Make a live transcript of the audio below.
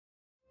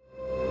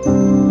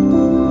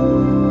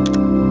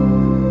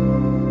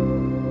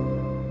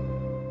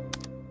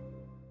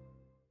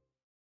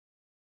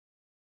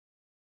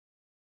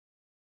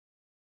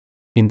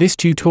In this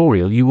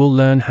tutorial you will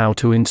learn how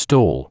to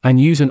install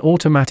and use an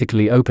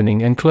automatically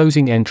opening and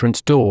closing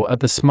entrance door at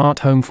the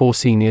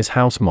SmartHome4Seniors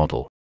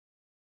Hausmodell.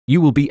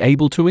 You will be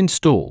able to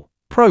install,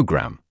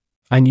 program,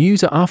 and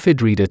use a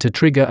RFID reader to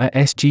trigger a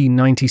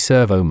SG90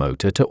 servo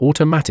motor to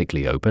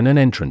automatically open an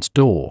entrance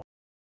door.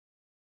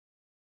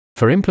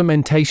 For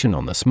implementation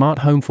on the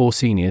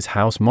SmartHome4Seniors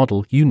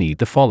Hausmodell you need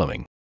the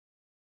following: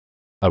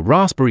 a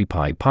Raspberry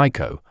Pi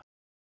Pico,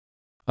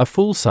 a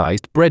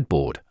full-sized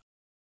breadboard,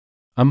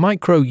 a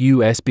micro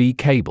USB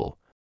cable,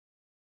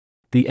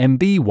 the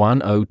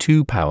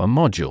MB102 power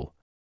module,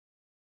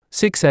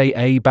 6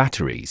 AA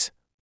batteries,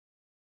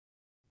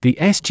 the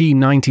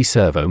SG90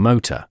 servo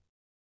motor,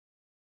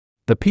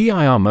 the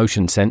PIR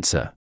motion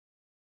sensor,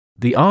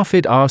 the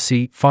RFID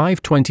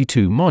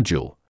RC522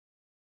 module,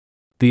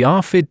 the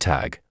RFID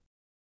tag,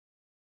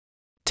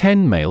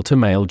 10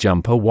 male-to-male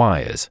jumper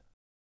wires,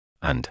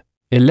 and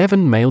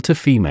 11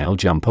 male-to-female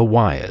jumper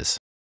wires.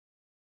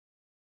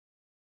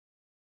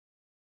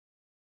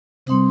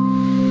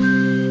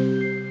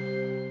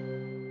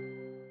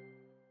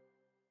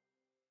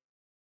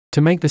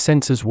 To make the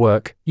sensors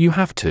work, you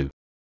have to: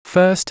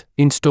 first,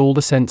 install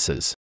the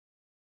sensors.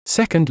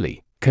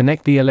 Secondly,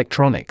 connect the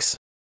electronics.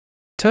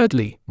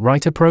 Thirdly,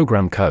 write a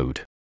program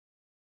code.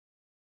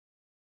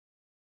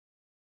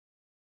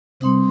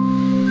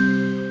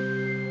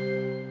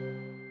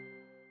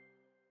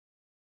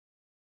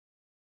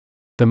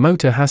 The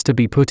motor has to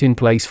be put in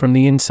place from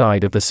the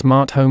inside of the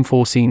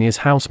SmartHome4Seniors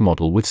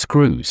Hausmodell with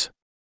screws.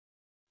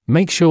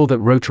 Make sure that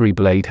rotary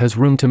blade has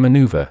room to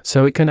maneuver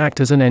so it can act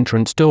as an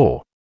entrance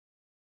door.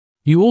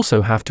 You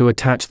also have to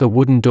attach the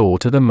wooden door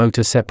to the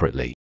motor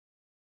separately.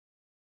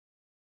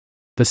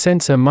 The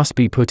sensor must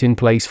be put in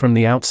place from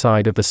the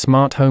outside of the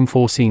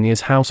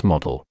SmartHome4Seniors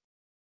Hausmodell.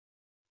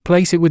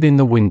 Place it within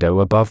the window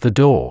above the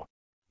door.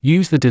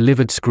 Use the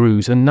delivered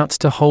screws and nuts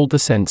to hold the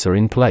sensor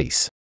in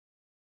place.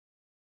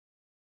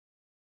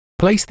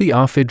 Place the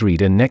RFID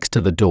reader next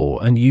to the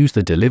door and use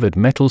the delivered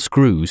metal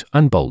screws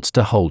and bolts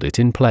to hold it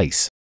in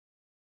place.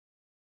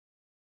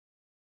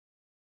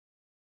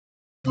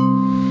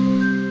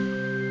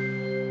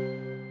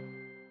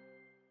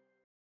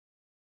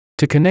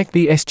 To connect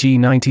the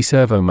SG90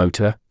 servo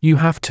motor, you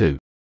have to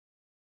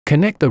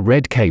connect the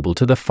red cable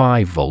to the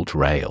 5-volt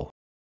rail,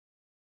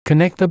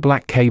 connect the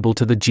black cable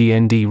to the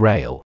GND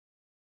rail,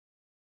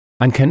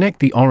 and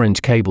connect the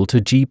orange cable to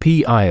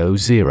GPIO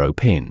 0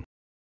 pin.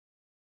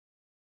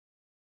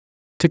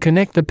 To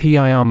connect the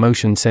PIR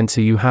motion sensor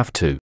you have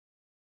to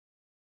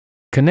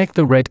connect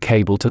the red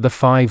cable to the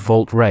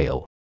 5-volt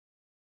rail,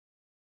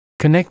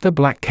 connect the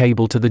black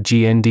cable to the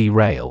GND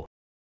rail,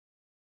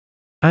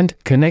 and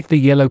connect the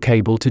yellow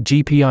cable to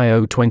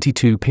GPIO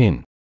 22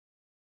 pin.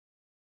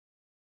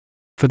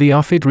 For the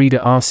RFID reader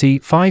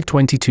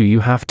RC522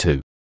 you have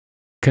to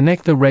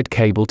connect the red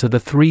cable to the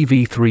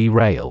 3v3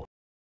 rail,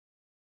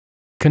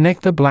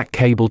 connect the black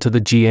cable to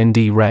the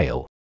GND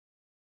rail,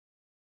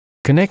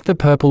 connect the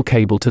purple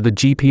cable to the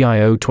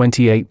GPIO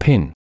 28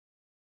 pin,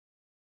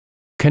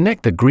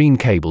 connect the green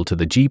cable to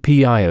the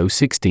GPIO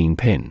 16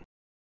 pin,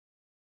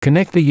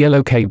 connect the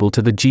yellow cable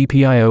to the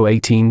GPIO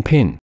 18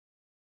 pin,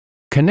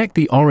 connect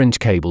the orange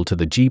cable to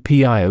the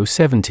GPIO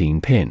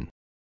 17 pin,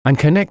 and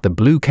connect the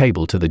blue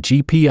cable to the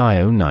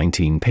GPIO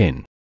 19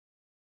 pin.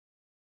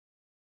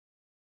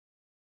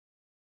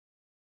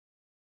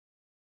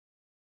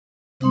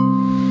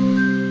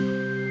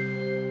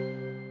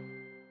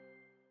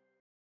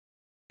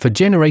 For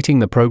generating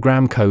the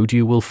program code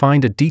you will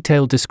find a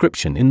detailed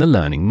description in the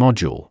Learning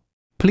module.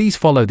 Please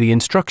follow the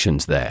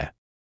instructions there.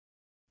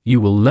 You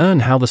will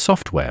learn how the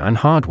software and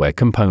hardware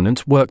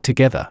components work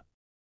together.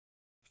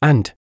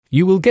 And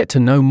you will get to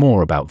know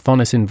more about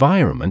Thonis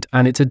environment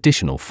and its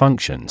additional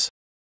functions.